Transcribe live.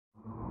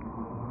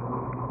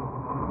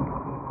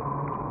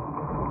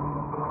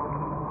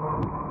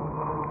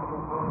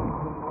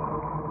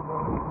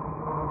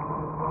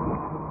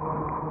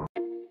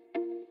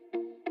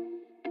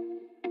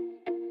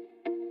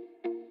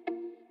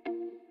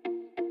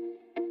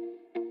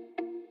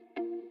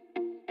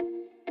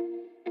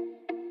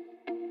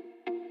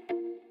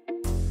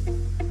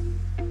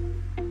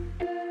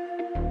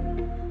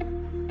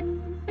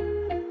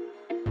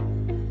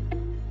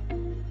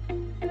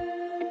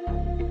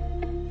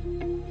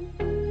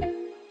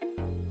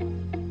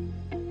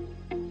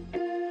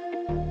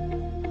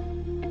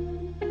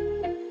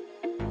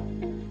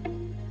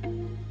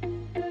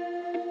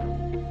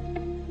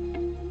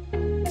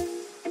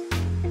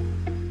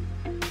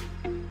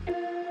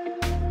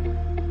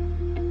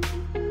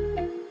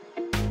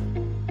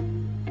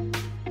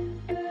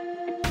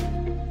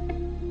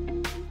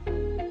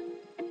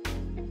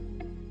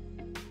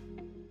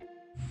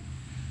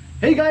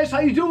Hey guys, how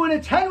you doing?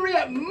 It's Henry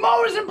at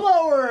Mowers and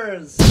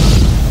Blowers.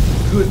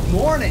 Good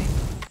morning.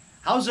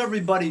 How's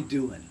everybody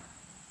doing?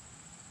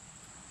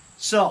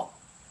 So,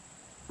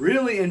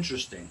 really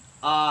interesting.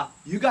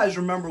 You guys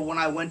remember when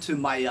I went to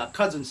my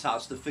cousin's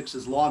house to fix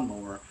his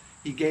lawnmower?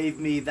 He gave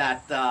me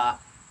that that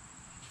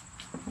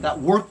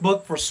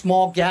workbook for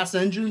small gas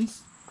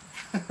engines.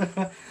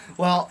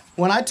 Well,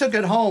 when I took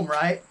it home,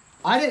 right,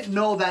 I didn't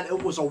know that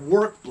it was a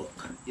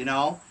workbook, you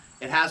know?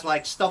 It has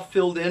like stuff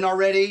filled in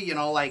already, you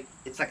know, like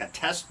it's like a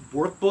test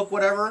workbook,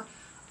 whatever.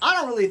 I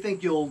don't really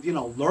think you'll,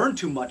 learn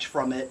too much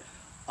from it.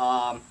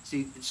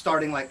 See, it's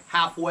starting like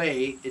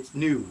halfway, it's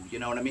new, you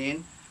know what I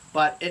mean?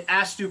 But it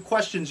asks you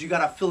questions, you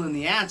gotta fill in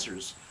the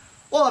answers.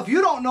 Well, if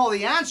you don't know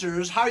the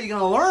answers, how are you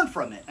gonna learn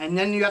from it? And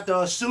then you have to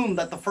assume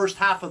that the first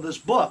half of this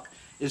book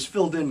is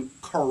filled in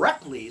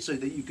correctly so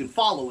that you can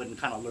follow it and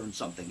kind of learn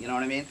something, you know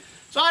what I mean?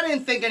 So I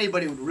didn't think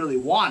anybody would really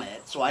want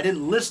it, so I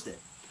didn't list it.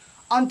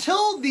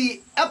 Until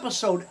the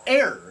episode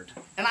aired,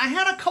 and I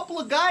had a couple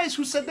of guys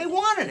who said they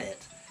wanted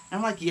it. And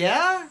I'm like,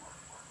 yeah?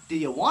 Do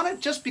you want it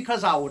just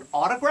because I would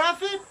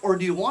autograph it? Or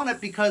do you want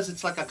it because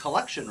it's like a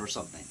collection or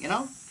something, you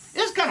know?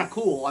 It's kind of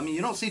cool. I mean,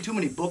 you don't see too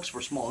many books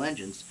for small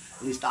engines.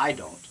 At least I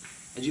don't.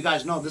 As you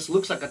guys know, this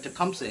looks like a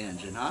Tecumseh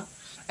engine, huh?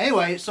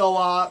 Anyway,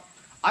 so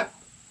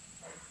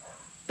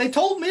they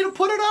told me to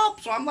put it up.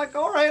 So I'm like,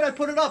 all right, I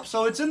put it up.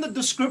 So it's in the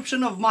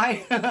description of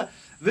my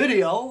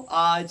video.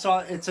 It's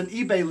an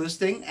eBay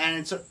listing, and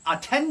it's a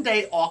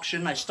 10-day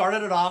auction. I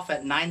started it off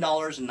at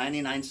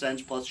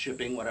 $9.99 plus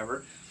shipping,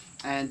 whatever.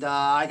 And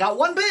I got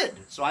one bid,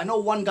 so I know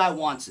one guy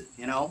wants it,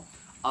 you know.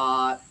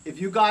 If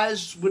you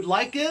guys would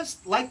like this,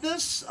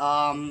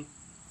 go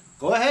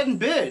ahead and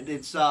bid.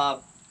 It's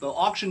the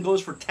auction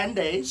goes for 10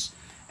 days,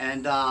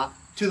 and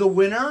to the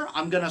winner,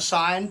 I'm gonna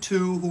sign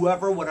to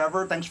whoever,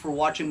 whatever. Thanks for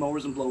watching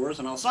Mowers and Blowers,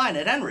 and I'll sign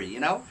it, Henry. You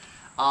know,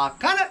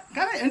 kind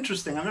of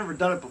interesting. I've never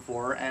done it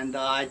before, and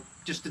I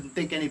just didn't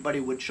think anybody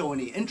would show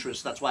any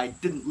interest. That's why I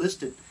didn't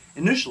list it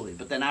initially.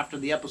 But then after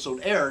the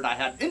episode aired, I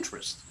had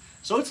interest.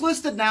 So it's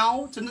listed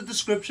now. It's in the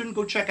description.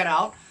 Go check it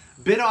out.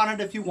 Bid on it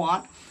if you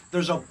want.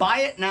 There's a buy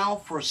it now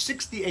for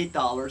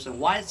 $68. And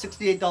why it's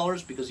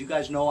 $68? Because you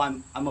guys know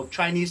I'm of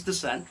Chinese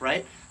descent,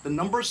 right? The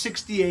number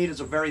 68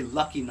 is a very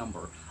lucky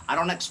number. I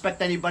don't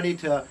expect anybody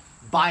to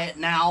buy it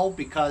now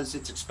because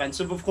it's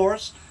expensive, of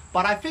course.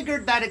 But I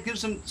figured that it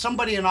gives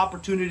somebody an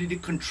opportunity to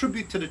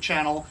contribute to the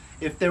channel.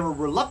 If they were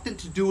reluctant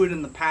to do it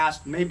in the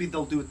past, maybe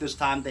they'll do it this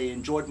time. They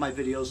enjoyed my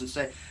videos and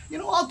say, you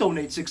know, I'll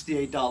donate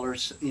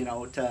 $68, you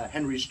know, to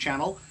Henry's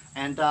channel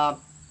and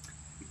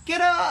get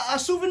a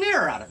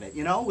souvenir out of it,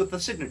 you know, with a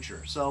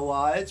signature.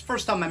 So it's the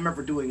first time I'm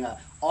ever doing a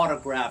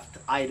autographed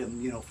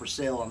item, you know, for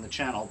sale on the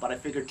channel. But I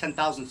figured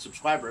 10,000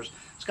 subscribers,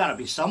 it's got to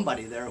be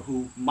somebody there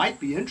who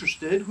might be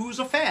interested, who's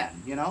a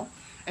fan, you know.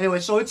 Anyway,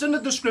 so it's in the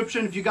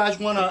description. If you guys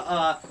want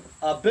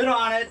to bid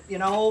on it, you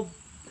know,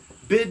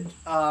 bid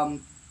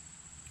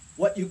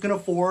what you can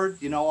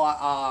afford. You know,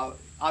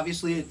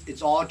 obviously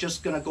it's all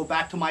just going to go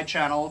back to my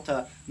channel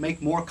to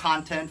make more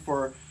content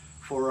for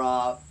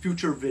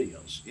future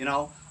videos, you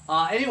know.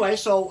 Anyway,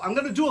 so I'm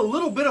going to do a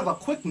little bit of a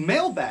quick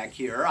mailbag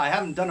here. I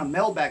haven't done a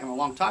mailbag in a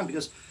long time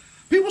because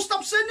people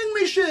stopped sending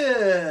me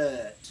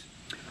shit.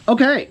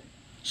 Okay,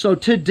 so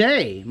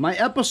today my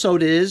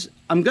episode is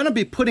I'm going to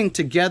be putting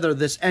together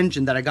this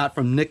engine that I got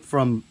from Nick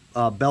from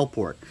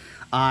Bellport.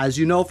 As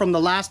you know from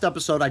the last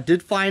episode, I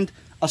did find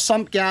a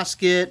sump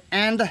gasket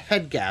and a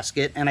head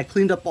gasket, and I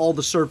cleaned up all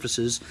the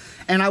surfaces.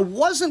 And I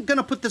wasn't going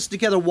to put this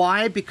together.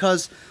 Why?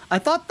 Because I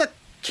thought the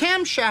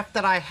camshaft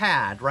that I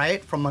had,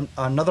 right, from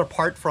another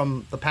part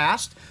from the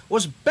past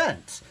was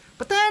bent.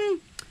 But then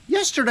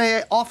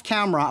yesterday off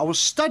camera, I was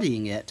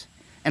studying it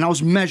and I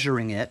was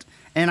measuring it,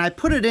 and I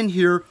put it in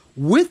here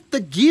with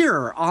the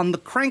gear on the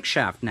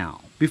crankshaft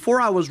now.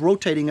 Before I was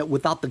rotating it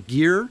without the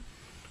gear,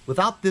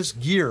 without this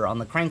gear on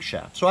the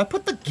crankshaft. So I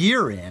put the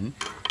gear in,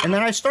 and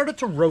then I started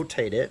to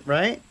rotate it,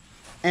 right?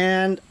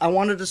 And I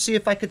wanted to see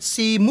if I could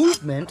see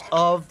movement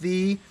of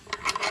the,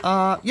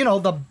 you know,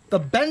 the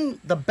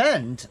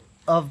bend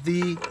of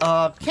the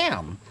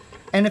cam.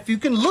 And if you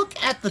can look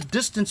at the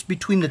distance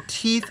between the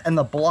teeth and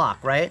the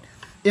block, right?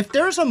 If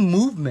there's a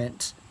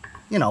movement,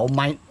 you know,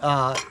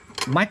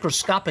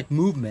 microscopic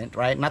movement,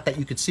 right? Not that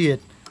you could see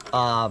it,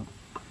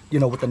 you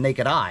know, with the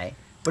naked eye.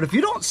 But if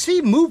you don't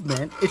see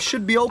movement, it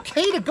should be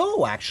okay to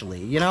go, actually,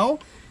 you know?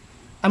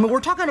 I mean, we're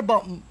talking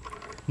about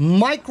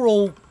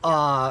micro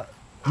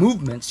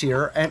movements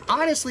here, and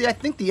honestly, I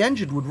think the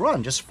engine would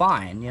run just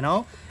fine, you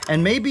know?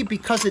 And maybe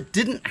because it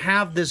didn't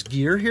have this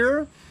gear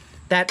here,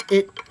 that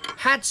it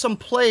had some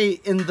play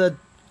in the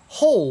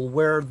hole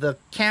where the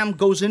cam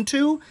goes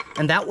into,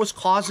 and that was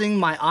causing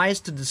my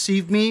eyes to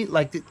deceive me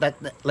like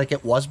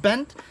it was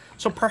bent.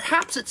 So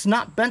perhaps it's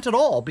not bent at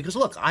all, because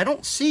look, I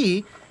don't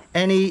see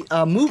any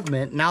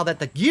movement now that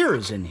the gear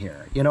is in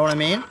here. You know what I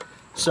mean?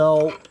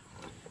 So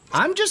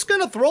I'm just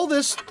gonna throw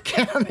this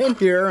cam in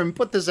here and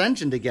put this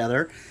engine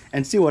together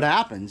and see what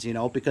happens, you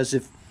know, because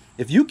if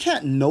you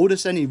can't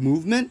notice any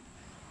movement,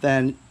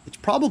 then it's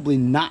probably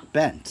not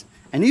bent.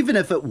 And even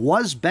if it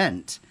was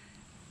bent,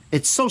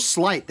 it's so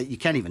slight that you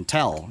can't even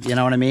tell, you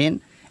know what I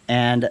mean?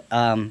 And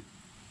I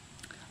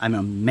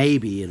mean,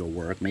 maybe it'll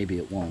work, maybe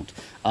it won't.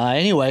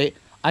 Anyway,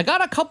 I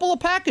got a couple of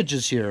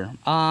packages here.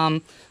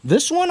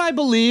 This one, I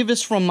believe,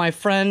 is from my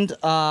friend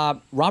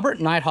Robert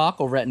Nighthawk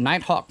over at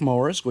Nighthawk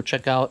Mowers. Go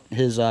check out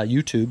his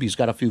YouTube. He's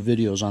got a few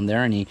videos on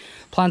there, and he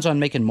plans on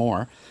making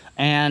more.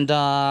 And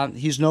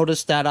he's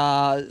noticed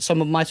that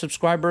some of my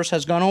subscribers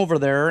has gone over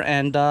there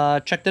and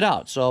checked it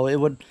out. So it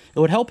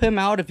would help him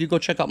out if you go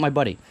check out my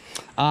buddy.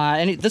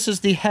 This is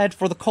the head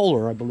for the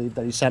Kohler, I believe,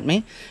 that he sent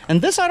me.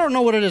 And this, I don't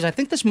know what it is. I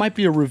think this might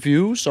be a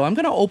review. So I'm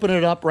going to open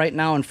it up right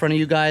now in front of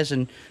you guys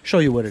and show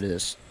you what it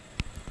is.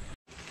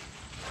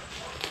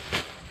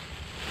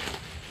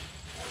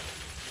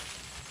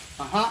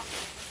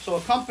 So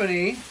a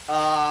company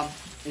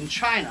in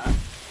China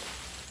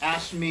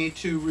asked me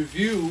to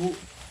review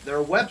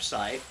their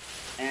website,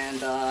 and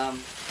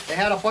they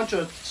had a bunch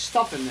of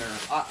stuff in there.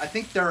 I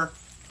think they're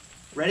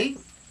ready.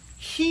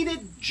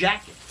 Heated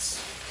jackets,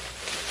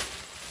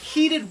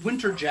 heated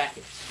winter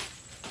jackets.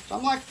 So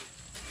I'm like,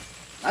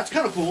 that's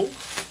kind of cool.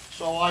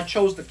 So I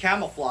chose the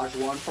camouflage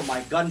one for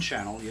my gun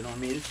channel. You know what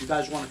I mean? If you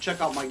guys want to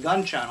check out my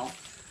gun channel,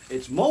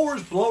 it's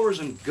mowers, blowers,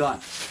 and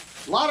guns.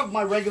 A lot of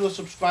my regular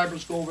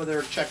subscribers go over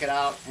there to check it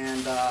out,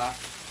 and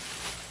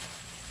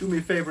do me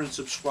a favor and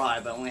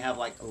subscribe. I only have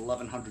like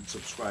 1,100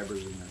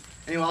 subscribers in there.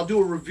 Anyway, I'll do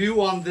a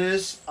review on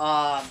this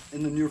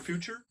in the near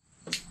future.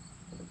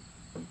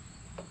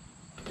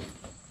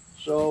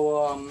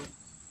 So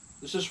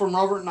this is from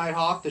Robert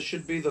Nighthawk. This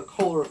should be the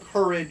Kohler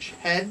Courage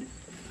head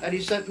that he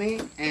sent me,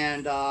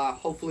 and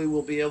hopefully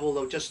we'll be able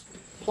to just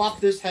plop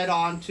this head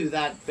onto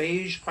that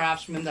beige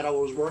Craftsman that I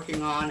was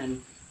working on,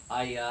 and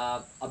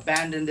I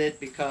abandoned it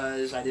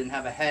because I didn't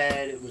have a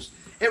head.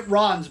 It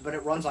runs, but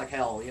it runs like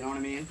hell, you know what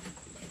I mean?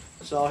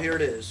 So here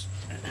it is.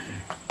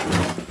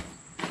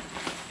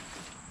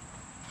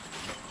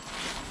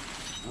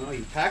 Oh,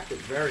 he packed it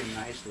very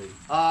nicely.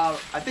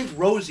 I think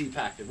Rosie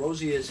packed it.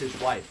 Rosie is his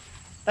wife.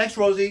 Thanks,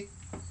 Rosie.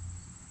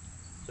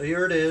 So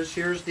here it is.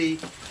 Here's the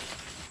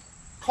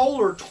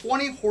Kohler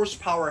 20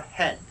 horsepower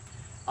head.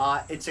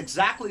 It's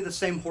exactly the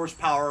same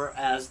horsepower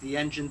as the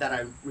engine that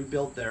I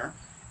rebuilt there,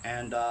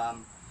 and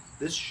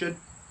this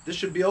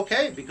should be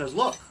okay, because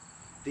look,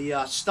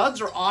 the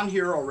studs are on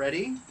here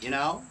already. You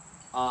know,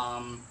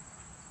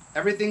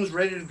 everything's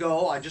ready to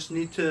go. I just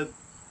need to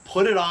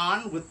put it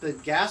on with the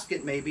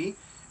gasket maybe,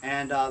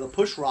 and the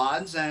push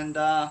rods, and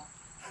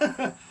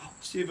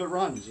see if it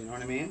runs. You know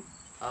what I mean?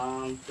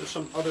 There's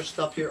some other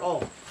stuff here.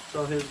 Oh,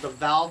 so here's the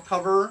valve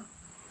cover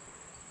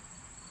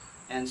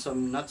and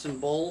some nuts and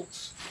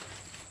bolts.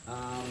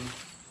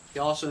 He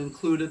also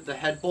included the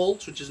head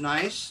bolts, which is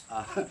nice,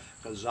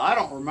 because I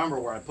don't remember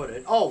where I put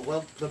it. Oh,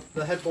 well,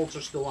 the head bolts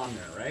are still on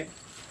there, right?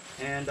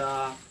 And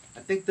I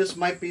think this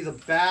might be the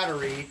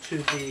battery to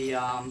the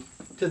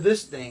to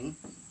this thing.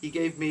 He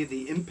gave me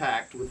the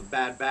Impact with a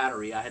bad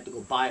battery. I had to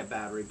go buy a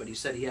battery, but he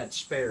said he had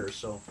spares,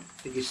 so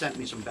I think he sent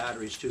me some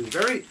batteries too.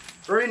 Very,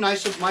 very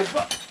nice of my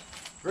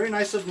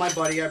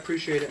buddy. I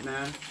appreciate it,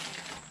 man.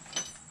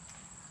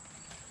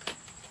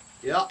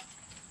 Yep.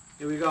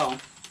 Here we go.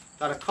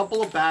 Got a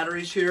couple of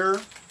batteries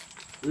here.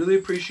 Really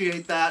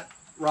appreciate that,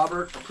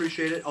 Robert.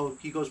 Appreciate it. Oh,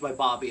 he goes by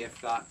Bobby. I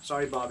forgot.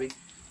 Sorry, Bobby.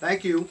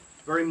 Thank you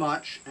very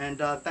much, and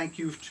thank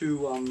you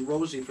to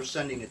Rosie for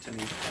sending it to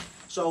me.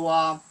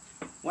 So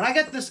when I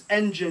get this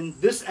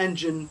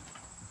engine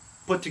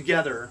put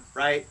together,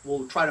 right,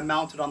 we'll try to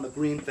mount it on the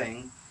green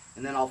thing,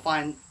 and then I'll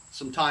find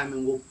some time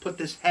and we'll put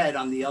this head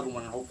on the other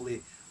one, and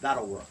hopefully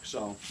that'll work.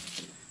 So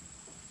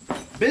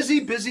busy,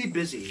 busy,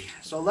 busy.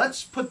 So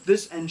let's put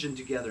this engine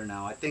together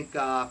now. I think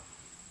I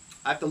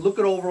have to look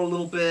it over a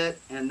little bit,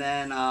 and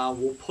then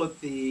we'll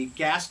put the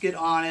gasket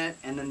on it,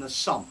 and then the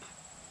sump,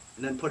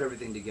 and then put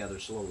everything together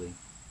slowly.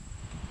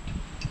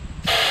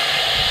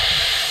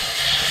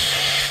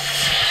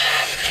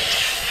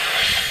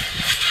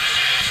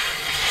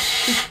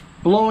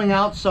 Blowing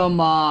out some,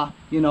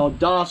 you know,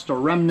 dust or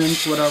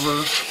remnants,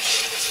 whatever.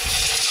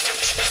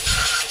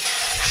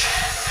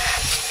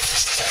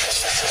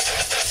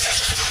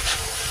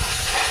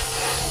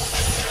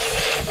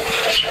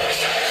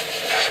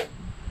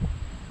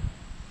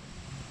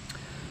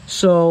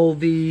 So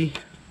the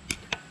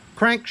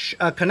crank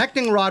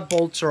connecting rod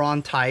bolts are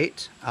on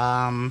tight,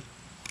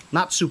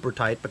 not super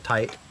tight, but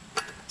tight.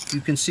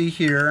 You can see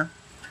here,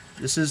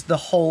 this is the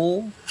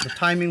hole, the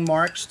timing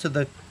marks to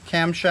the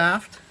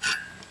camshaft.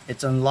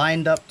 It's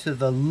lined up to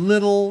the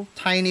little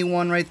tiny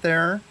one right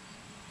there.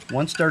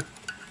 Once they're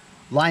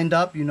lined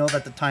up, you know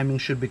that the timing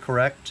should be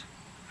correct.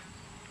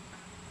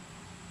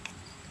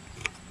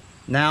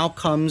 Now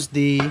comes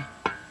the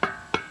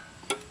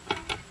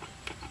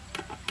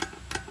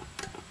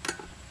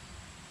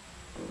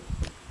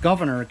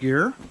governor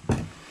gear.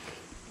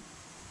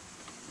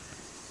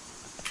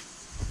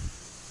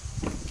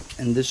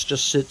 And this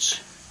just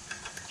sits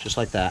just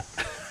like that.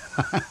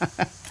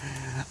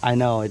 I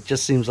know, it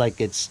just seems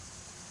like it's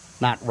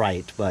not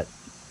right, but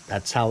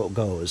that's how it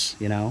goes,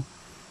 you know?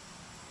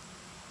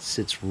 It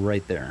sits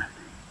right there.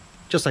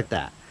 Just like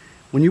that.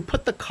 When you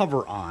put the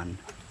cover on,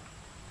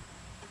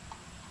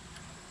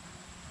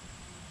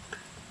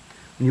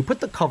 when you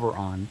put the cover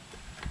on,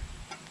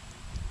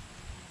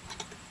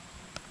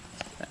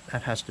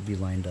 that has to be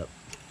lined up.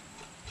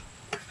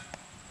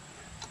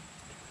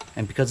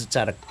 And because it's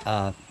at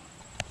a,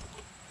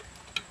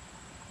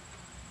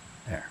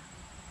 there,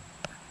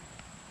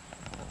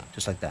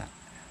 just like that.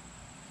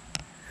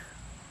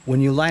 When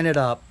you line it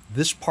up,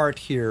 this part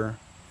here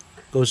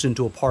goes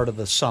into a part of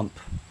the sump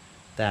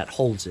that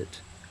holds it,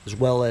 as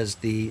well as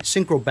the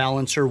synchro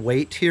balancer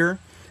weight here.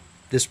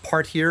 This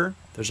part here,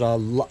 there's a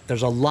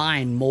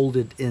line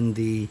molded in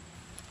the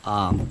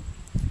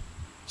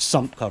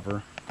sump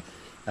cover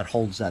that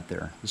holds that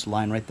there. This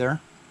line right there.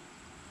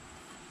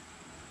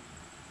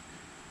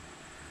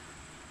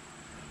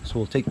 So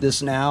we'll take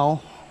this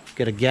now,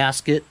 get a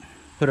gasket,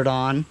 put it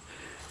on,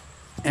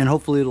 and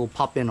hopefully it'll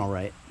pop in all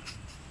right.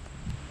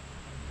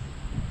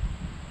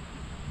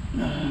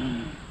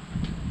 There.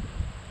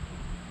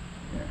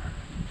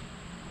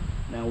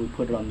 Now we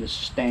put it on this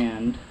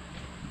stand.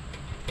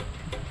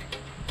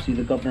 See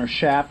the governor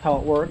shaft, how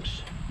it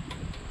works?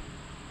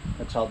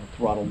 That's how the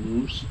throttle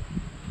moves.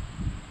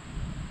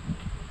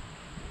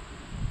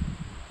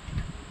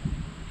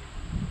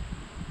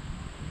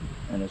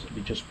 And it'll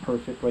be just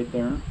perfect right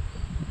there.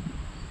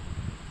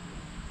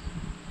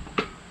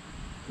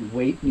 The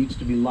weight needs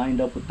to be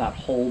lined up with that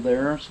hole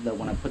there so that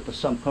when I put the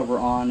sump cover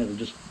on, it'll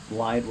just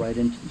glide right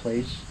into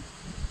place.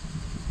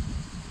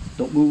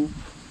 Don't move.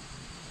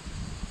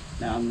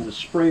 Now I'm going to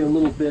spray a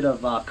little bit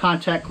of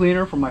contact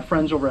cleaner from my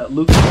friends over at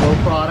Lucas Oil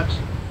Products,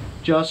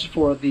 just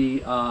for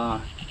the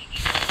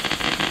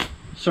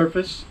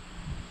surface,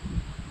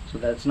 so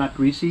that it's not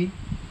greasy,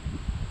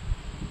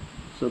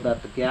 so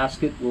that the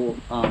gasket will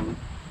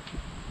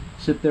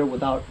sit there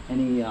without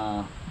any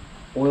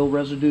oil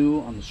residue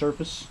on the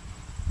surface.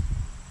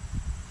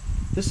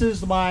 This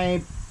is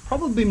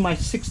probably my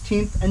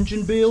 16th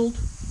engine build.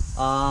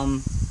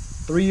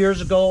 3 years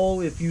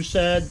ago, if you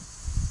said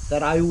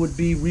that I would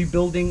be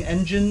rebuilding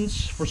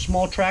engines for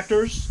small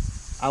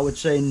tractors, I would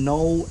say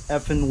no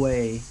effing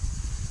way.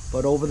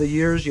 But over the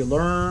years you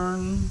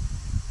learn.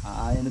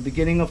 In the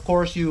beginning, of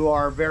course, you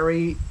are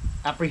very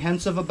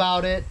apprehensive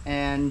about it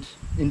and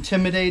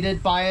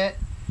intimidated by it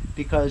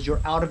because you're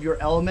out of your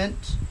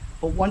element.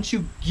 But once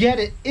you get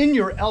it in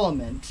your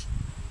element,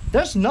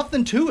 there's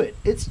nothing to it.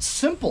 It's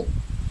simple.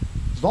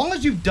 As long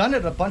as you've done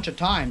it a bunch of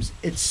times,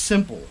 it's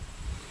simple.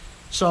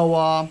 So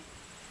I'm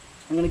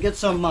gonna get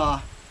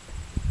some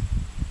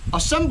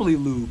assembly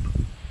lube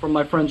from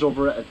my friends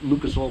over at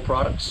Lucas Oil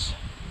Products.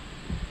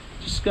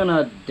 Just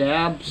gonna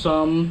dab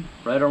some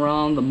right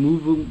around the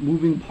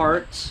moving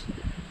parts,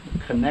 the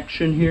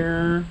connection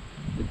here,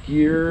 the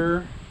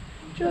gear.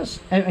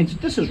 And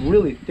this is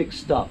really thick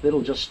stuff.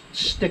 It'll just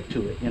stick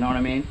to it, you know what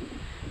I mean?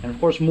 And of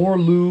course, more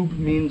lube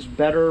means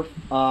better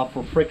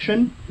for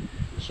friction.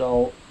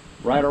 So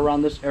right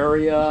around this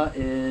area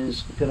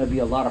is gonna be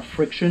a lot of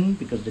friction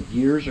because the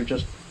gears are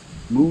just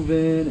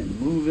moving and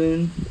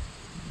moving.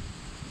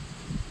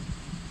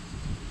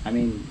 I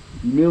mean,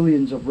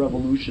 millions of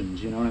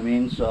revolutions, you know what I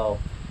mean? So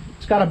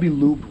it's got to be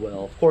lubed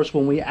well. Of course,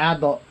 when we add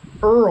the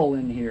Earl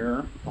in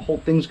here, the whole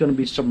thing's going to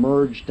be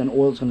submerged and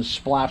oil's going to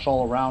splash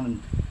all around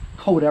and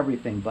coat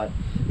everything. But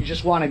you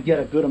just want to get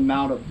a good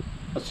amount of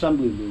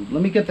assembly lube.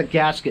 Let me get the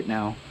gasket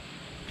now.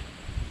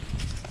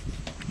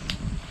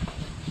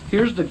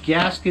 Here's the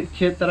gasket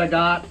kit that I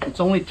got. It's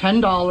only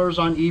 $10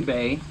 on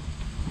eBay.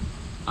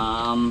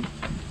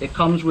 It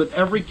comes with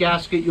every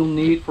gasket you'll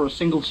need for a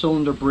single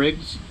cylinder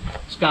Briggs.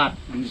 It's got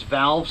these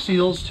valve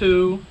seals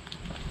too.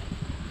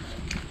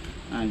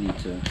 I need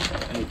to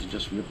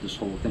just rip this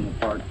whole thing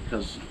apart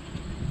because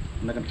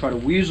I'm not going to try to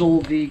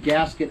weasel the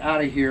gasket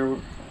out of here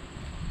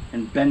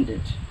and bend it.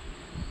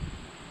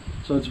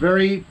 So it's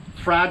very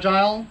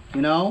fragile,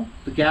 you know,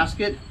 the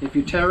gasket. If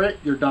you tear it,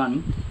 you're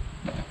done,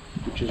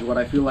 which is what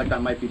I feel like I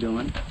might be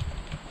doing.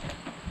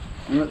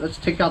 And let's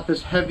take out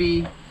this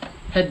heavy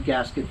head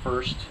gasket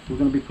first. We're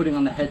going to be putting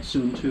on the head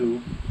soon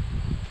too.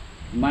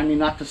 Remind me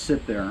not to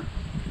sit there.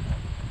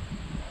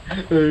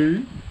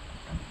 Hey.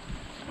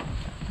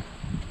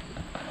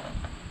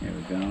 Here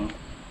we go.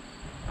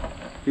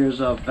 Here's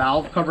a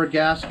valve cover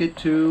gasket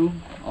too,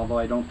 although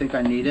I don't think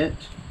I need it.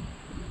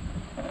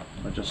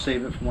 I'll just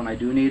save it for when I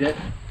do need it.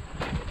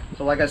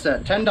 So like I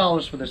said,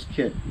 $10 for this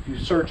kit. If you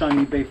search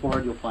on eBay for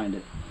it, you'll find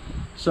it.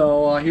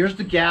 So here's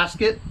the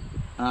gasket.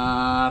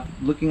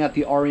 Looking at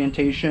the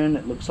orientation,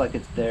 it looks like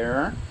it's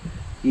there.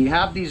 You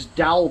have these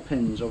dowel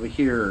pins over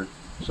here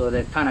so that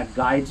it kind of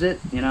guides it,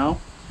 you know.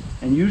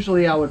 And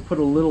usually I would put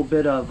a little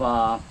bit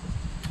of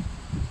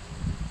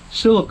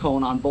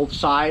silicone on both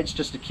sides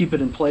just to keep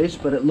it in place,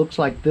 but it looks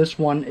like this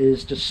one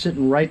is just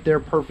sitting right there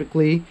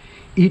perfectly.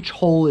 Each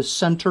hole is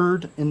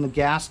centered in the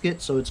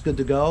gasket, so it's good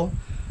to go.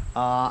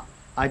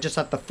 I just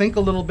have to think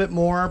a little bit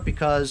more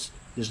because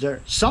is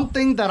there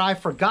something that I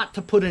forgot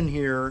to put in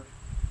here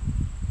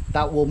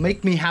that will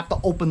make me have to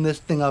open this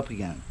thing up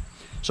again.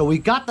 So we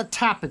got the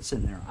tappets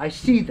in there. I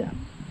see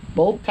them.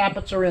 Both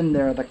tappets are in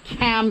there. The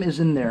cam is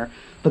in there.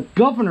 The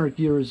governor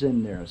gear is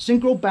in there.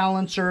 Synchro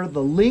balancer,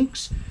 the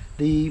links,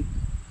 the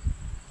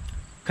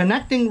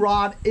connecting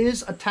rod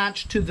is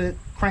attached to the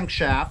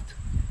crankshaft.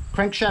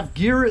 Crankshaft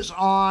gear is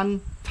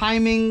on.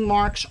 Timing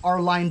marks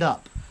are lined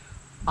up.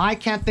 I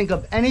can't think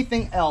of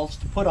anything else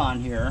to put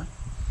on here.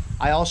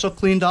 I also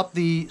cleaned up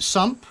the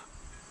sump.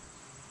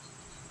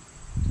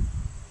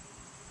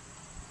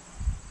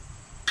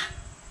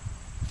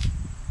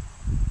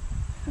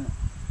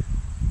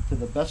 To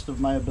the best of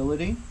my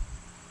ability.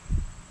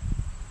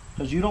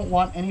 Because you don't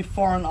want any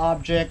foreign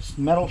objects,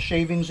 metal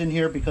shavings in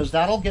here, because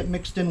that'll get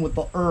mixed in with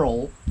the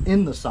Earl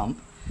in the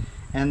sump.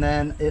 And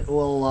then it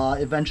will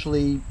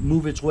eventually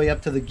move its way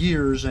up to the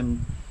gears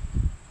and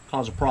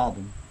cause a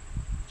problem.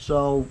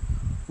 So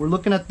we're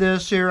looking at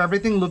this here.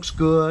 Everything looks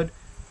good.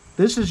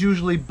 This is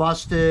usually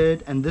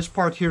busted, and this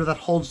part here that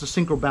holds the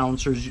synchro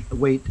balancer's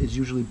weight is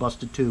usually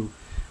busted too.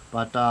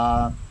 But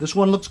this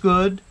one looks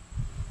good.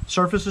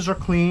 Surfaces are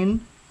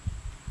clean.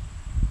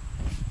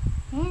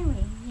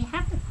 Henry, you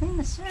have to clean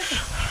the surface.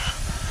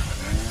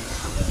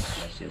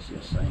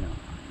 Yes, I know.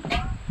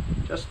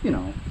 Just, you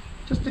know,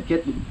 just to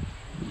get the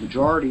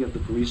majority of the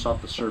grease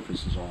off the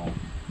surface is all.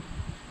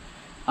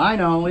 I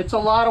know, it's a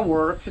lot of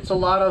work. It's a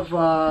lot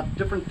of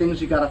different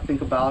things you got to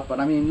think about. But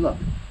I mean, look,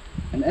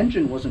 an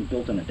engine wasn't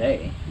built in a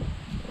day.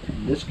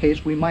 In this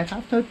case, we might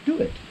have to do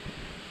it.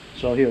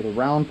 So here, the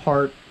round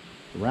part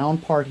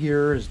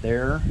here is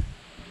there.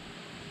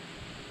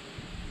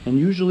 And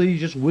usually you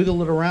just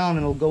wiggle it around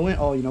and it'll go in.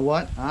 Oh, you know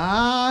what?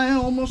 I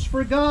almost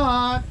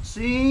forgot.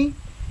 See?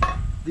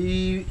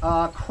 The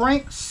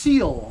crank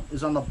seal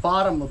is on the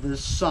bottom of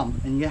this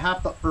sump, and you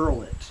have to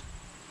Earl it.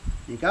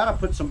 You gotta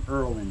put some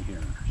Earl in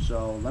here.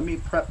 So let me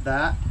prep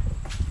that.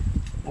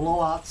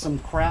 Blow out some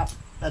crap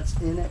that's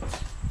in it.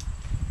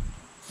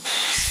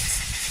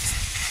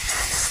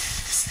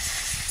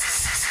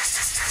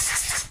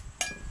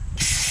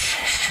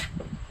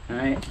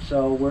 Alright,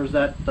 so where's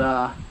that?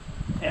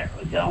 There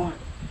we go.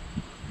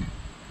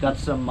 Got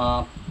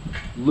some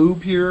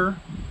lube here.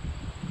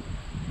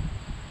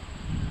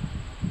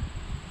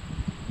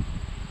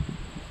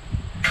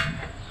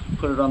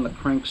 Put it on the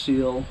crank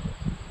seal.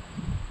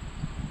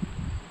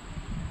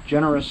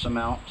 Generous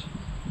amount.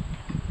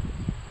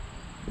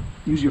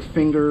 Use your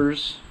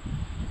fingers.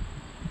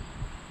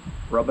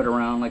 Rub it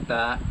around like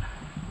that.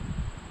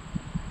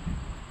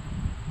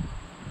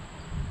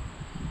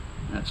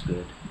 That's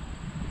good.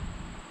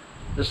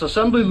 This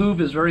assembly lube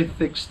is very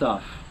thick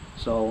stuff,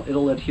 so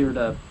it'll adhere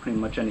to pretty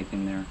much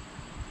anything there.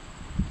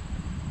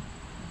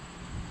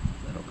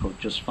 That'll coat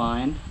just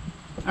fine.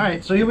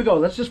 Alright, so here we go.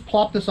 Let's just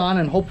plop this on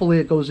and hopefully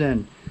it goes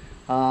in.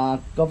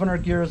 Governor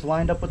gear is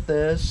lined up with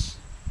this.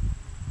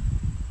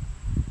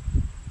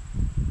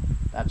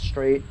 That's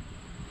straight.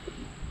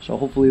 So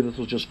hopefully this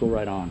will just go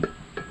right on.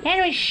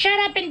 Henry, shut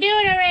up and do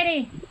it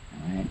already.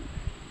 Alright.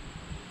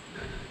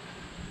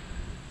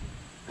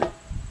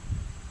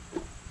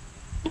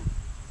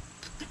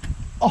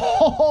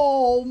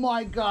 Oh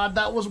my God,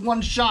 that was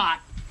one shot.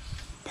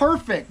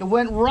 Perfect. It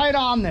went right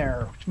on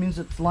there, which means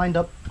it's lined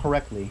up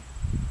correctly.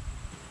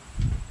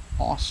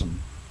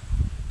 Awesome.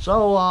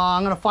 So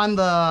I'm gonna find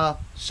the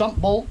sump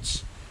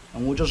bolts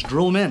and we'll just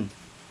drill them in.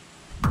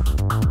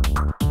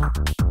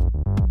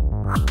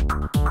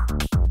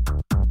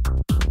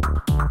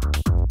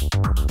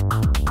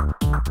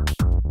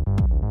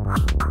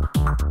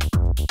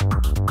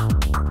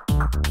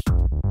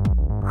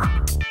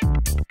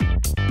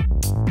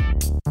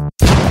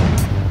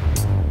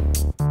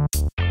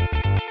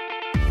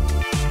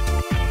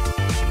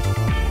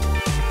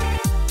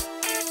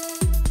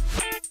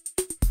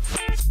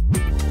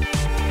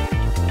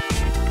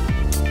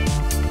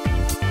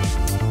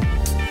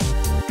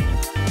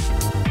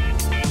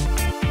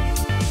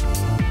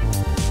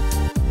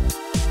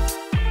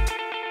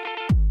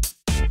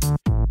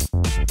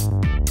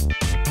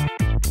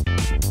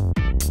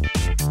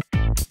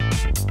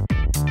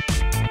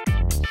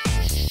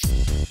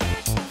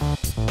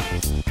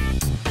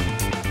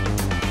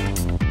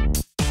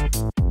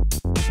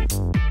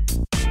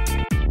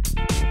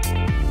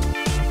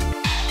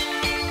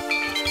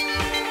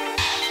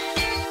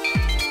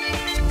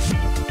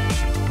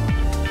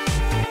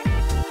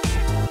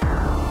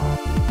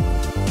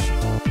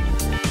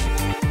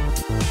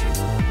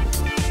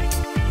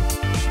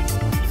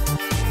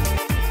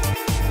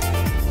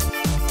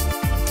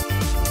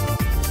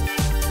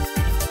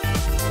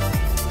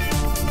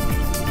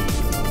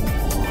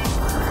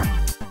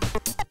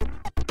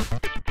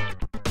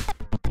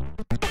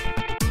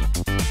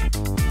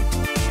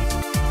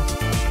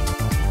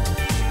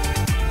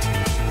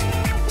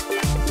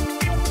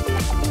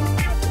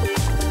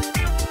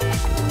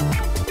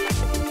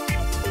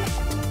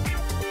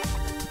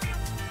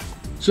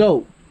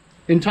 So,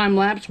 in time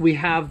lapse, we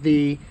have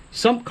the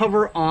sump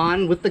cover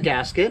on with the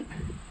gasket.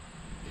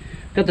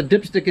 Got the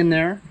dipstick in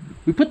there.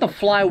 We put the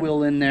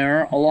flywheel in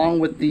there along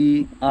with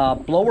the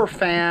blower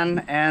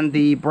fan and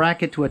the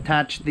bracket to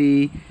attach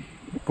the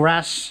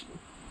grass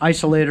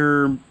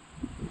isolator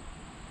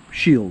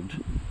shield,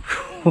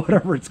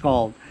 whatever it's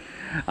called.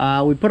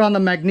 We put on the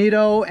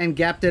magneto and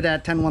gapped it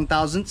at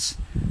 10/1000ths.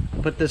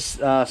 Put this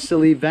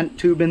silly vent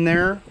tube in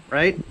there,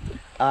 right?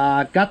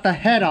 Got the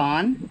head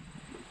on.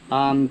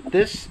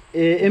 This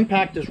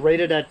impact is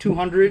rated at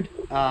 200.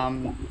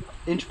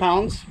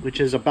 inch-pounds, which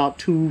is about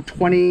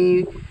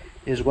 220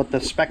 is what the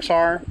specs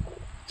are.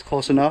 It's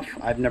close enough.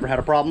 I've never had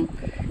a problem.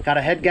 Got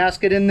a head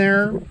gasket in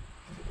there.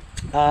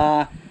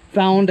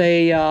 Found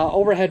a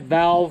overhead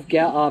valve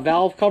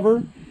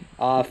cover.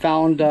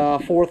 Found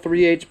 4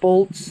 3/8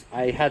 bolts.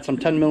 I had some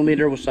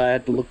 10mm, which I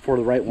had to look for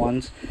the right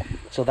ones.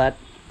 So that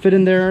fit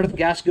in there. The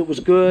gasket was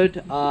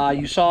good.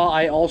 You saw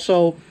I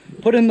also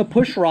put in the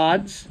push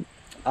rods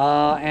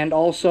and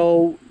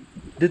also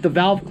did the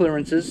valve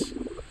clearances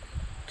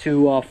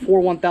to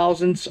 4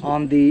 1/1000s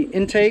on the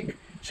intake,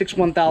 6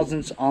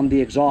 1/1000s on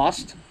the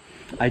exhaust.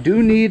 I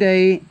do need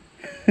a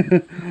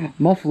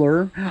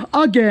muffler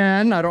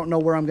again. I don't know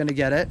where I'm going to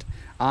get it.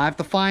 I have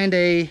to find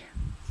a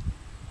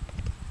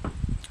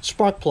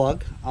spark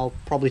plug. I'll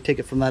probably take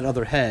it from that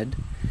other head.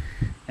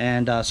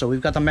 And so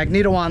we've got the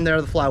magneto on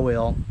there, the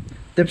flywheel,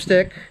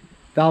 dipstick,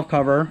 valve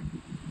cover,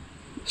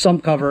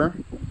 sump cover,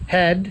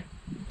 head,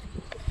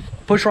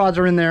 push rods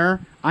are in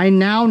there. I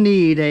now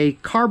need a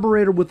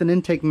carburetor with an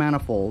intake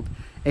manifold,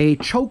 a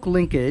choke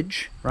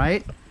linkage,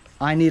 right?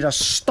 I need a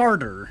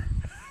starter.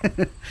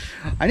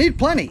 I need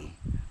plenty.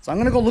 So I'm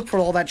gonna go look for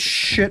all that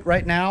shit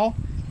right now,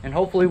 and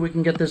hopefully we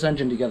can get this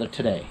engine together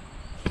today.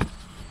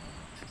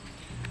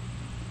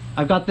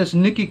 I've got this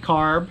Nicky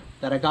carb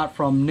that I got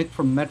from Nick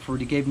from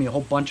Medford. He gave me a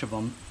whole bunch of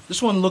them.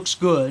 This one looks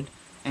good,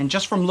 and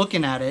just from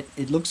looking at it,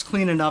 it looks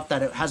clean enough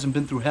that it hasn't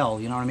been through hell,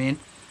 you know what I mean?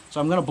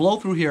 So I'm gonna blow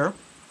through here,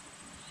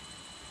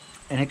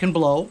 and it can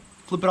blow.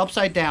 Flip it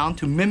upside down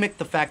to mimic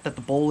the fact that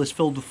the bowl is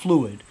filled with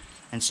fluid,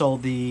 and so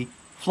the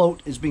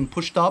float is being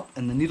pushed up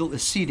and the needle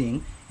is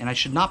seating, and I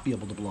should not be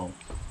able to blow.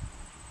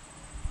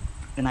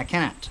 And I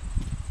can't.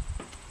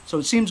 So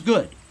it seems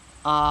good.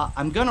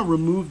 I'm gonna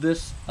remove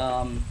this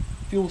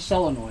fuel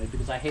solenoid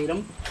because I hate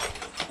them,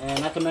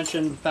 and not to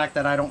mention the fact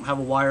that I don't have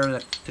a wire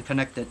to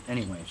connect it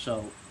anyway.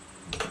 So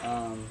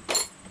I'm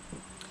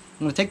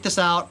gonna take this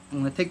out. I'm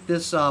gonna take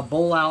this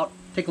bowl out,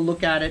 take a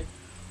look at it,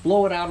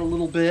 blow it out a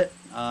little bit.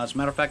 As a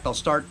matter of fact, I'll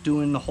start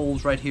doing the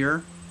holes right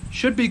here.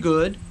 Should be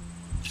good.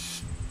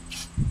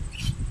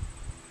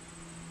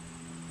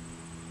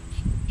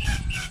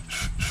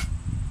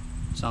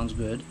 Sounds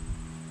good.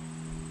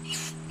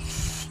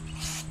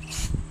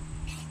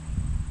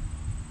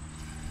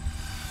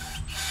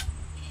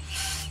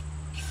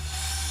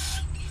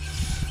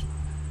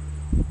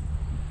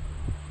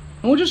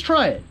 And we'll just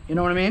try it, you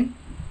know what I mean?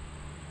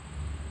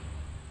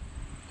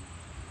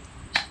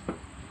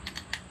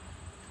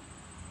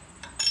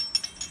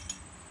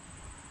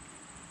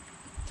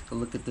 Take a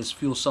look at this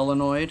fuel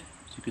solenoid.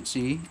 As you can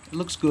see, it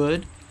looks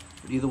good,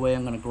 but either way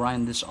I'm going to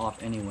grind this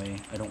off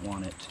anyway. I don't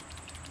want it.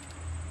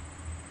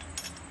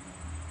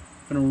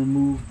 I'm going to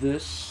remove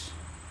this.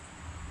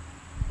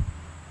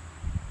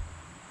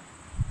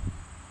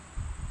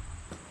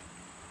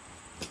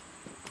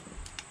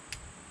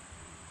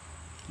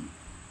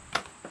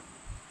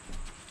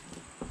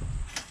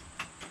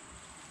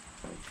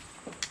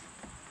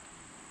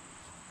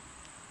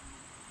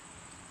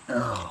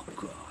 Oh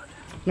God.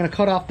 I'm going to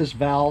cut off this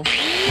valve.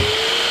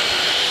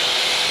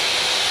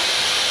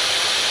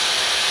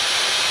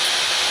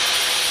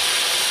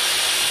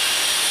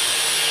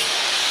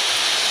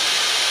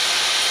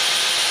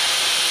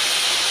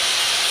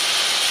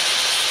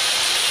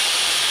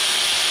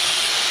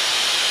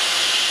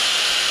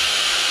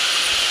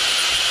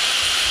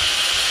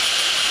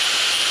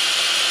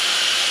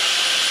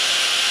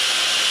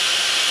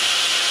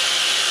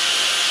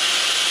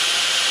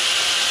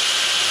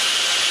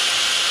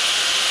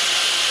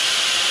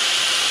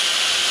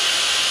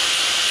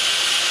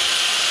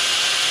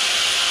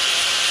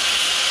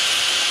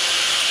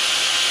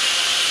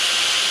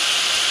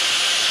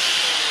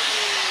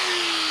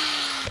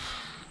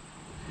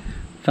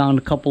 Found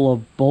a couple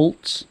of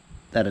bolts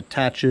that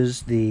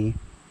attaches the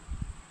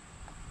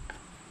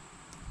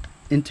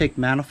intake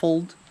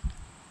manifold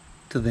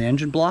to the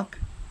engine block.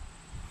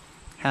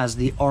 Has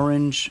the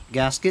orange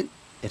gasket.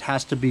 It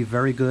has to be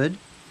very good.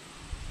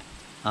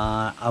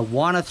 I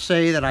want to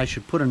say that I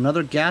should put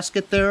another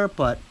gasket there,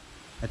 but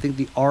I think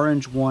the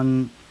orange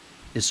one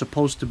is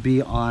supposed to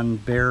be on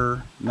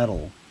bare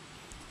metal.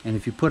 And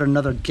if you put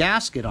another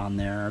gasket on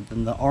there,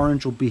 then the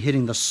orange will be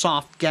hitting the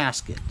soft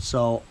gasket.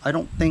 So I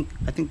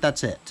think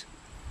that's it.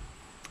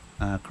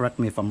 Correct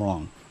me if I'm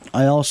wrong.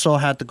 I also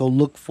had to go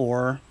look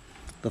for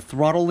the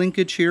throttle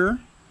linkage here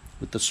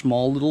with the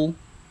small little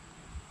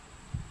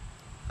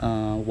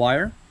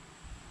wire.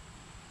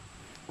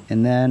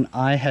 And then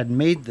I had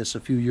made this a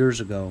few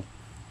years ago.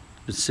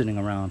 It's sitting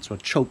around, so a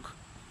choke.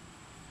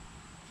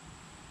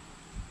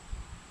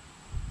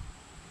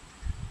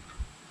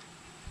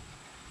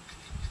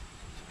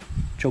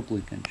 Choke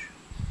linkage.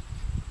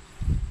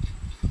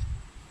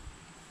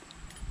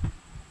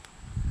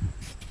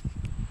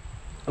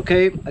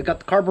 Okay, I got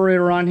the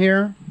carburetor on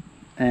here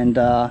and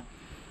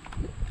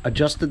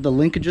adjusted the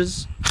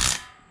linkages.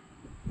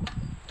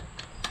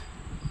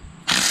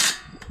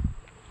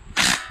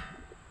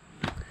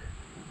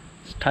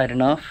 It's tight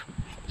enough.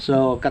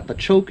 So I've got the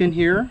choke in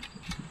here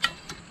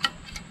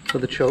for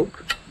the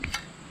choke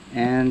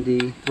and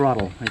the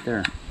throttle right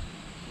there.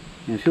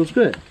 And it feels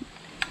good.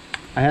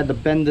 I had to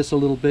bend this a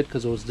little bit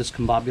because it was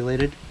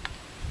discombobulated,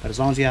 but as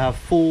long as you have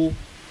full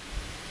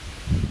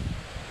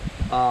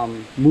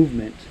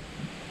movement,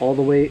 all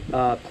the way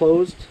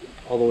closed,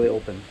 all the way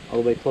open,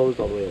 all the way closed,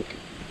 all the way open.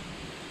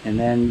 And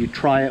then you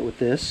try it with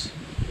this,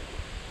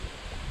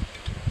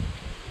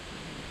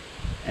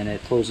 and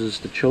it closes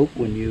the choke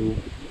when you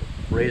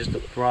raise the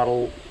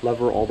throttle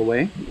lever all the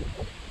way,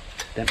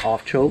 then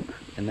off choke,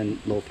 and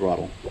then low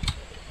throttle.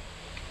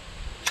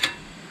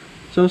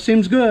 So it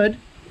seems good.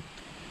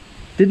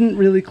 Didn't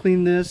really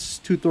clean this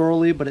too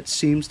thoroughly, but it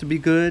seems to be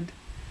good.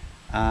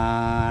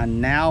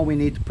 Now we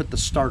need to put the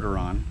starter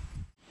on.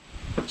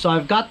 So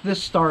I've got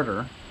this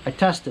starter. I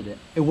tested it.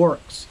 It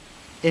works.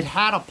 It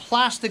had a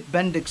plastic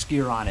Bendix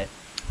gear on it.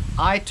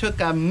 I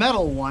took a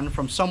metal one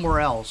from somewhere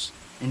else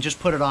and just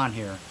put it on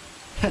here.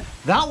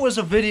 That was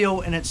a video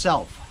in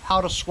itself,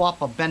 how to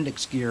swap a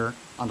Bendix gear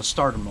on a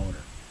starter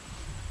motor.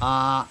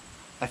 I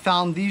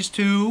found these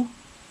two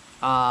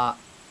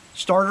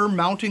starter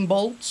mounting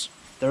bolts.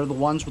 They're the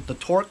ones with the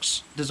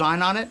Torx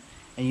design on it,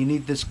 and you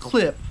need this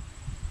clip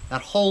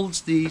that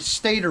holds the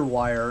stator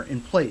wire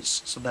in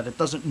place so that it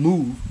doesn't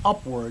move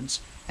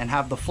upwards and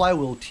have the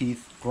flywheel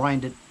teeth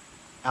grind it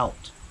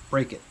out,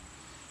 break it.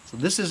 So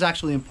this is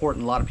actually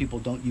important. A lot of people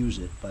don't use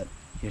it, but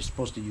you're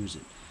supposed to use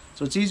it.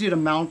 So it's easy to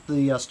mount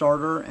the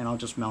starter, and I'll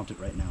just mount it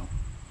right now.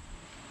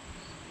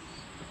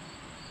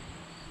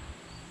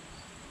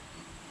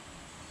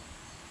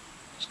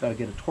 Just got to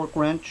get a torque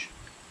wrench.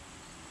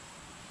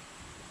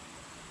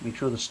 Make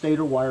sure the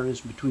stator wire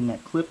is between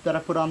that clip that I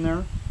put on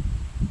there.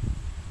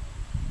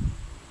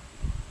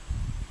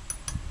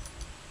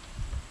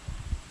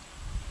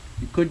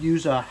 You could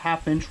use a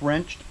 1/2-inch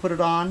wrench to put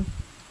it on,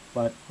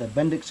 but the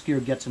Bendix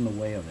gear gets in the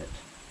way of it.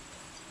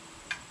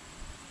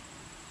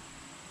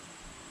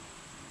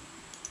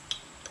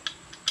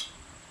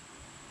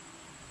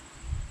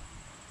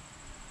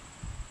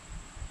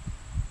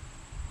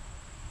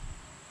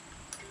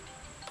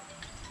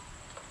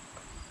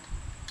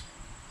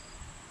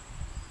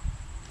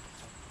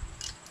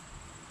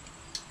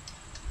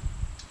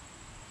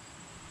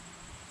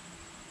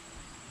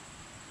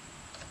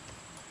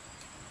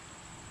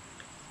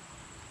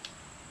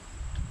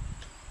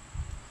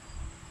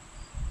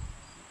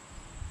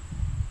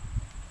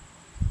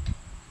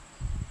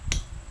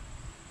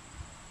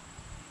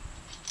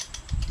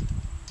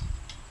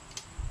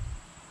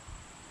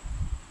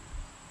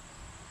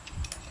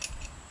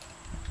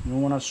 You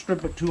don't want to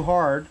strip it too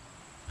hard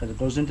because it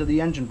goes into the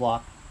engine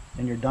block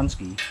and your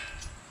DONESKI.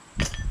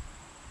 So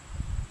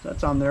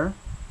that's on there.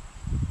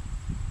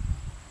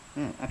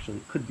 Actually,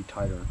 it could be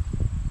tighter.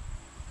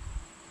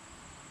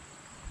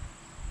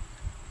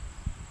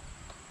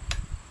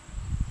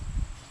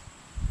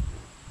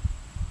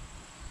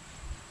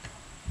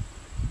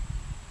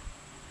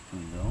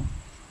 There we go.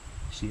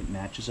 See, it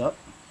matches up.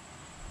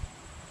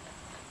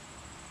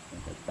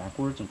 It goes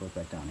backwards and goes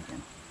back down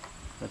again.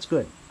 That's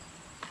good.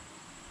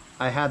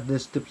 I had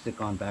this dipstick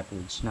on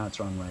backwards, now it's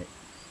on right.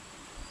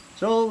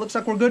 So looks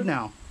like we're good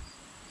now.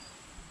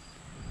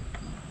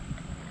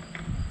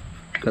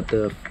 Got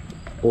the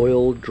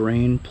oil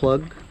drain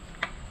plug.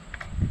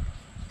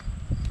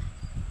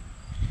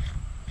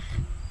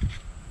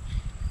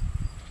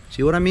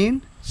 See what I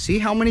mean? See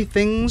how many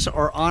things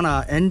are on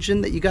an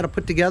engine that you got to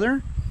put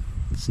together?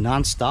 It's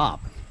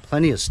non-stop,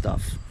 plenty of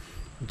stuff.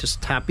 I'm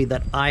just happy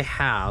that I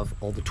have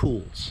all the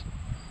tools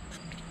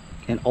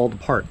and all the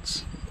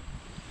parts.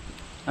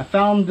 I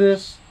found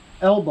this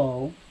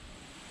elbow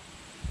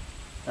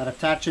that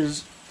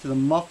attaches to the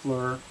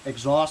muffler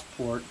exhaust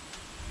port.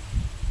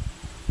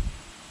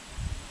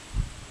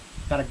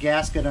 Got a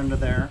gasket under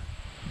there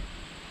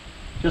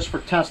just for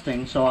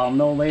testing, so I'll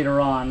know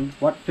later on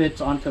what fits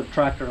onto the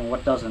tractor and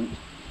what doesn't.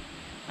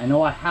 I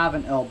know I have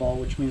an elbow,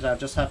 which means I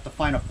just have to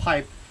find a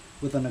pipe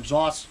with an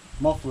exhaust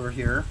muffler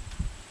here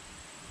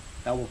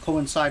that will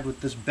coincide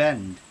with this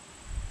bend.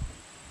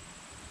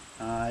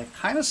 It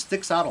kind of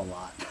sticks out a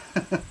lot.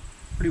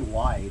 Pretty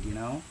wide, you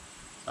know.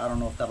 I don't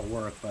know if that'll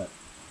work, but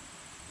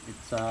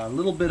it's a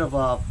little bit of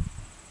a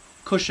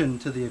cushion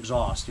to the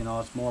exhaust, you know.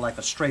 It's more like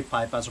a straight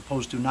pipe as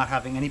opposed to not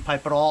having any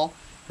pipe at all,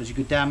 because you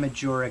could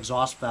damage your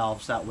exhaust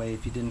valves that way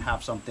if you didn't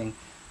have something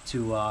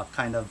to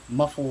kind of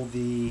muffle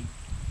the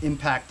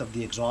impact of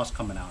the exhaust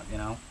coming out, you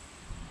know.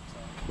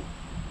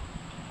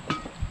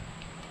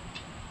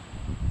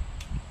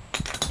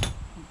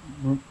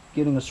 We're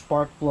getting a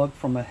spark plug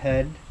from a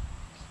head.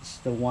 It's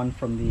the one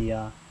from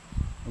the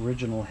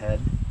original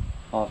head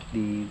off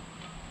the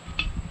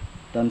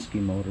DONESKI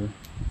motor.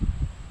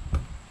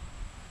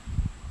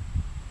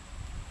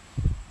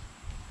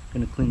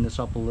 Gonna clean this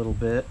up a little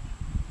bit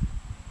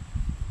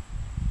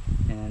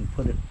and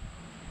put it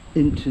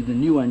into the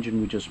new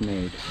engine we just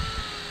made.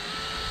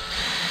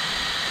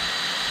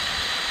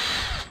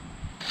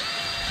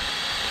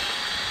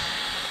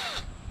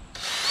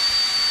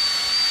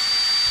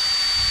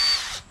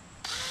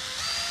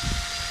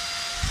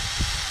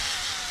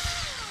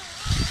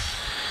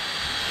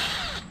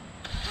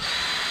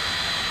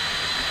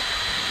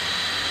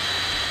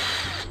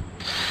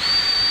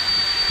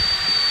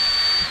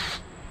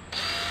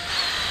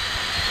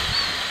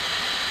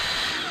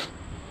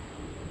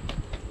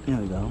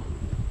 go.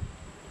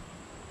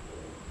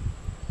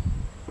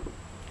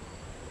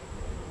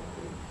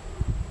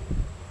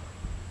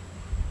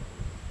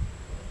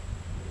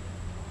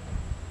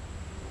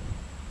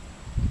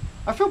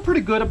 I feel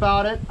pretty good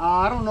about it.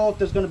 I don't know if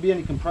there's going to be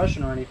any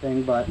compression or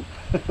anything, but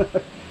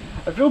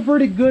I feel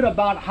pretty good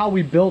about how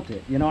we built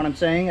it. You know what I'm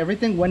saying?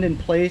 Everything went in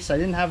place. I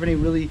didn't have any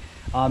really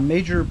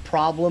major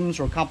problems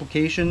or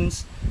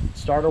complications.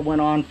 Starter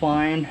went on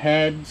fine.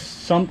 Heads,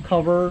 sump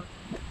cover.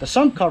 The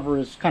sump cover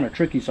is kind of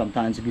tricky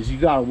sometimes because you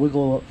got to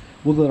wiggle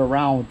it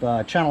around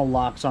with channel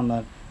locks on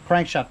the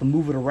crankshaft to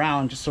move it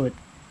around just so it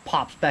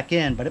pops back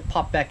in, but it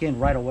popped back in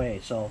right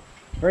away. So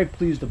very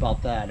pleased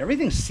about that.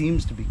 Everything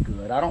seems to be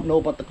good. I don't know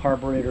about the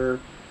carburetor.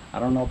 I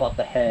don't know about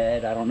the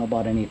head. I don't know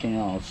about anything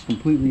else.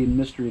 Completely a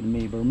mystery to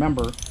me. But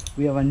remember,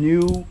 we have a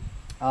new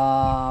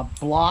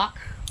block.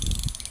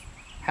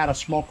 Had a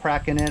small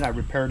crack in it. I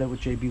repaired it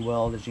with JB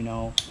Weld, as you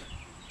know.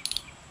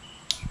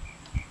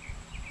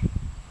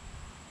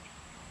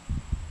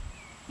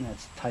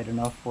 That's tight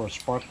enough for a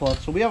spark plug.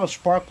 So we have a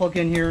spark plug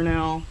in here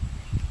now.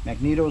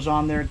 Magneto's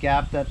on there,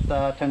 gapped at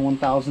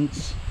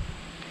 10/1000ths.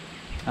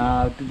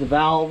 Did the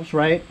valves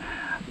right.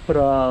 Put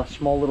a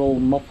small little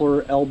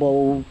muffler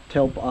elbow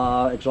tail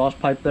exhaust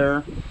pipe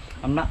there.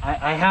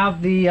 I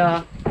have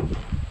the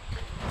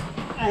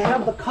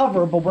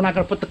cover, but we're not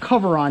going to put the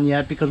cover on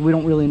yet because we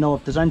don't really know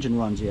if this engine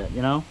runs yet,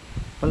 you know.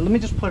 But let me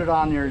just put it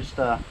on there just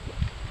so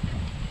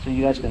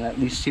you guys can at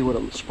least see what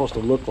it's supposed to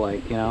look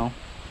like, you know.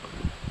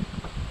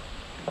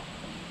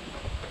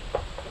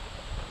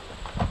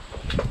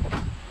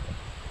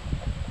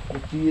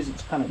 With these,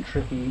 it's kind of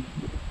tricky. You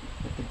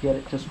have to get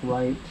it just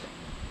right.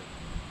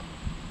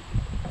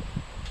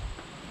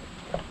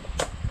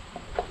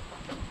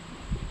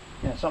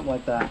 Yeah, something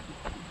like that.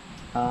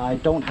 I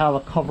don't have a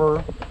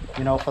cover,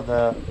 you know, for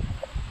the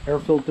air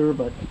filter,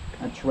 but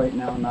that's right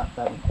now not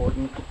that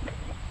important.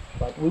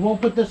 But we won't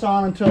put this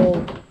on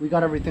until we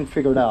got everything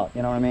figured out,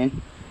 you know what I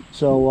mean?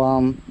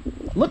 So,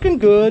 looking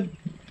good.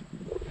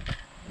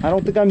 I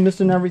don't think I'm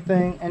missing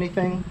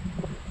anything.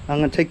 I'm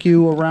going to take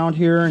you around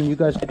here and you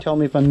guys can tell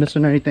me if I'm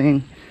missing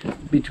anything.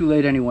 It'd be too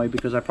late anyway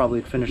because I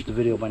probably finished the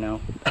video by now.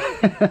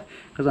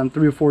 Because I'm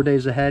 3 or 4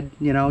 days ahead,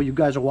 you know. You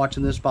guys are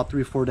watching this about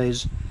 3 or 4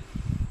 days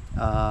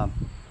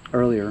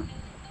later,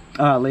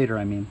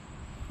 I mean.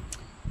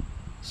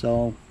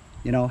 So,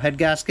 you know, head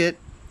gasket,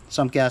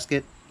 sump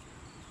gasket,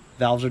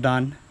 valves are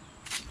done,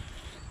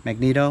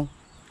 magneto,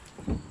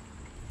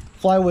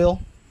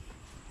 flywheel,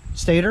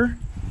 stator,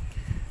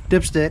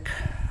 dipstick,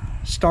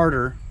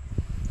 starter,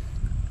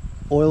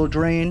 oil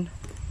drain,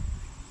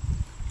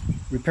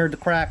 repaired the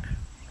crack,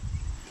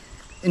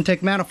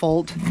 intake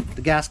manifold,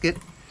 the gasket.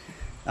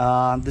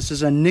 This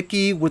is a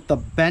Nicky with the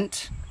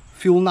bent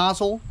fuel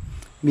nozzle.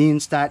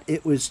 Means that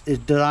it was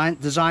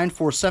designed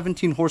for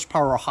 17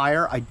 horsepower or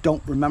higher. I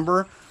don't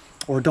remember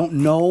or don't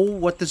know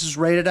what this is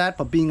rated at,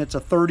 but being it's a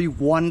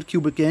 31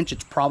 cubic inch,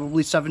 it's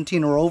probably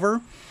 17 or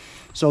over.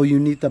 So you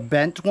need the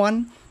bent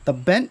one. The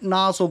bent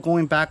nozzle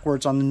going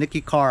backwards on the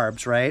Nicky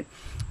carbs, right?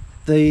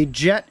 The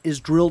jet is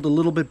drilled a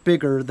little bit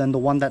bigger than the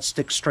one that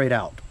sticks straight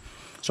out.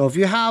 So if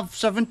you have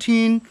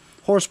 17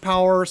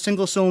 horsepower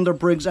single cylinder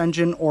Briggs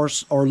engine or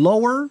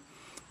lower,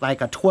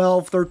 like a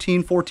 12,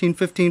 13, 14,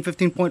 15,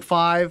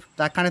 15.5,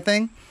 that kind of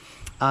thing,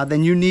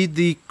 then you need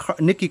the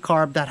Nicky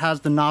carb that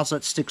has the nozzle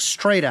that sticks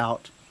straight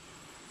out,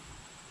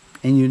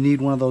 and you need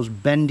one of those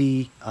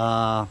bendy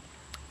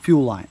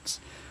fuel lines.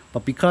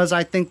 But because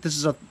I think this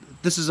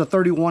is a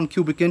 31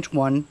 cubic inch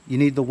one, you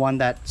need the one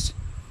that's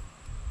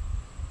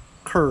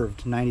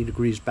curved 90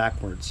 degrees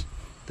backwards.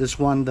 This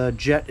one, the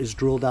jet is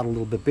drilled out a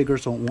little bit bigger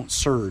so it won't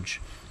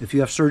surge. If you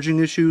have surging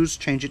issues,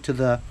 change it to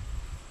the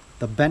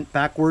bent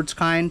backwards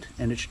kind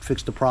and it should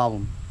fix the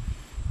problem.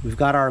 We've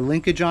got our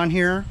linkage on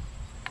here.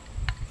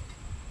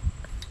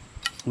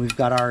 We've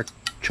got our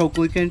choke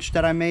linkage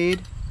that I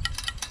made.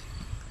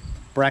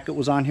 Bracket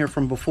was on here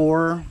from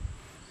before.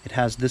 It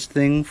has this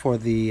thing for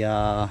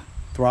the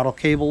throttle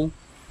cable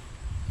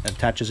that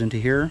attaches into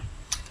here.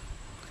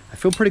 I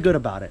feel pretty good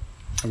about it.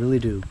 I really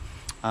do.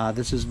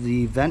 This is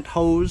the vent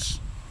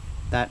hose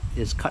that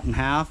is cut in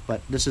half,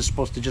 but this is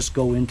supposed to just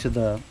go into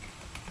the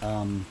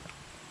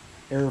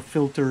air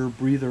filter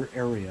breather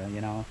area,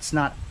 you know. It's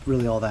not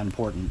really all that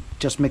important. It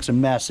just makes a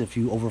mess if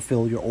you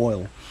overfill your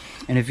oil.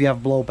 And if you have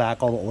blowback,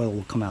 all the oil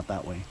will come out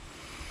that way.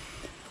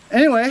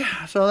 Anyway,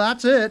 so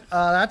that's it.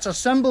 That's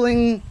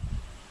assembling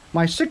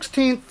my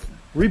 16th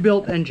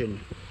rebuilt engine.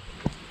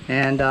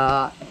 And,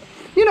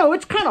 you know,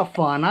 it's kind of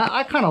fun.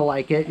 I kind of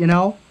like it, you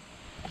know.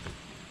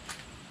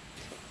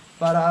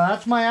 But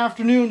that's my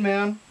afternoon,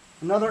 man.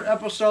 Another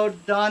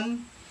episode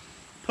done.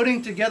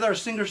 Putting together a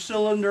single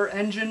cylinder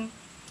engine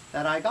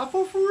that I got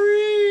for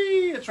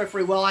free. It's right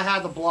free. Well, I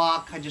had the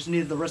block. I just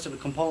needed the rest of the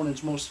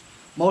components,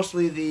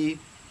 mostly the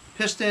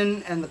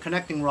piston and the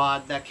connecting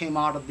rod that came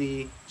out of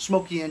the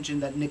Smokey engine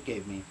that Nick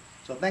gave me.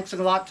 So thanks a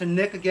lot to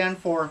Nick again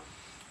for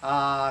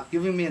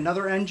giving me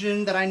another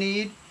engine that I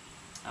need.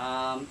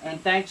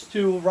 And thanks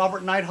to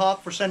Robert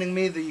Nighthawk for sending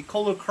me the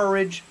Kohler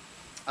Courage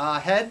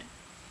head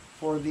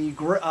for the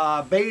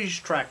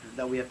beige tractor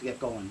that we have to get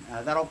going.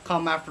 That'll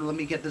come after. Let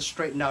me get this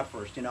straightened out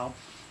first, you know.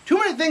 Too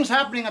many things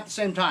happening at the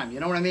same time,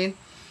 you know what I mean?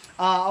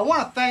 I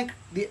want to thank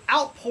the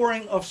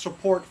outpouring of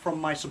support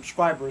from my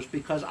subscribers,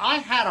 because I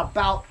had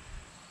about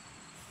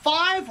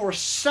 5 or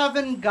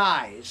 7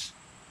 guys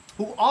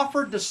who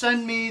offered to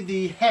send me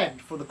the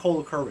head for the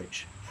Cola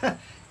Courage.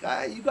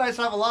 You guys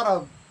have a lot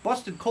of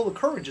busted Cola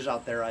Courages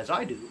out there, as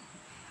I do.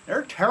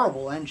 They're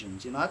terrible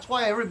engines, you know. That's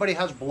why everybody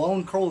has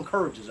blown Cola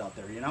Courages out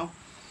there, you know.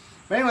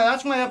 But anyway,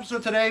 that's my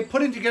episode today.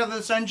 Putting together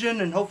this engine,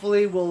 and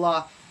hopefully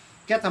we'll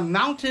get them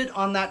mounted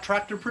on that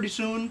tractor pretty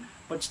soon.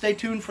 But stay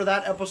tuned for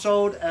that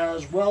episode,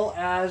 as well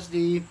as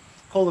the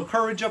Cola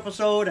Courage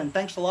episode. And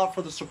thanks a lot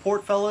for the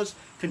support, fellas.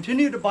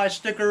 Continue to buy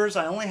stickers.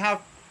 I only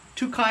have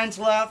 2 kinds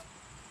left.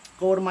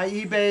 Go to my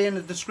eBay in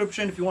the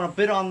description if you want to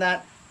bid on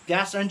that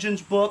Gas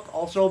Engines book.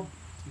 Also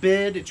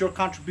bid. It's your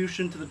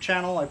contribution to the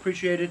channel. I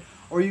appreciate it.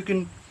 Or you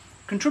can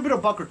contribute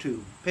 $1 or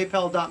 $2.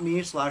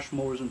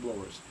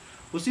 PayPal.me/mowersandblowers.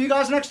 We'll see you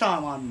guys next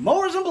time on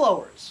Mowers and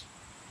Blowers.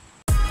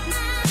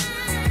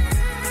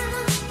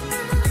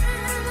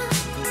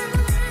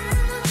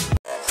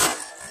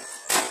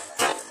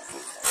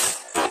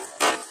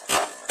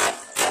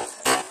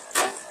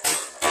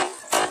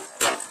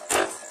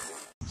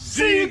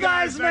 See you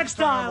guys next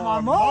time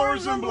on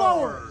Mowers and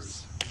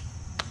Blowers.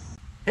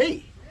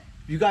 Hey,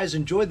 if you guys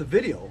enjoyed the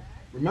video,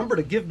 remember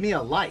to give me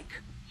a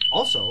like.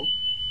 Also,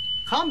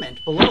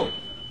 comment below.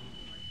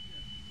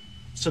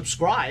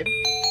 Subscribe.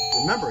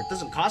 Remember, it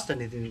doesn't cost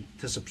anything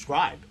to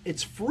subscribe.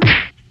 It's free,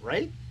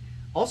 right?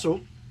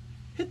 Also,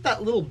 hit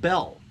that little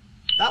bell.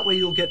 That way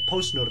you'll get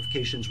post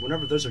notifications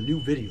whenever there's a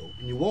new video,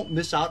 and you won't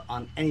miss out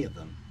on any of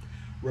them.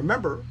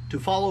 Remember to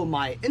follow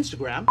my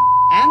Instagram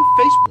and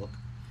Facebook,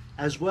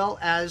 as well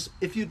as,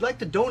 if you'd like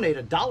to donate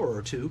 $1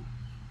 or $2,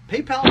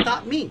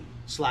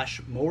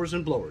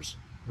 paypal.me/mowersandblowers.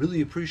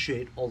 Really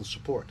appreciate all the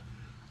support.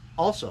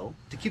 Also,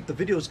 to keep the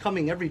videos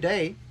coming every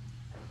day,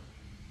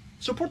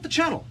 support the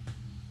channel.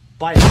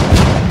 Bye.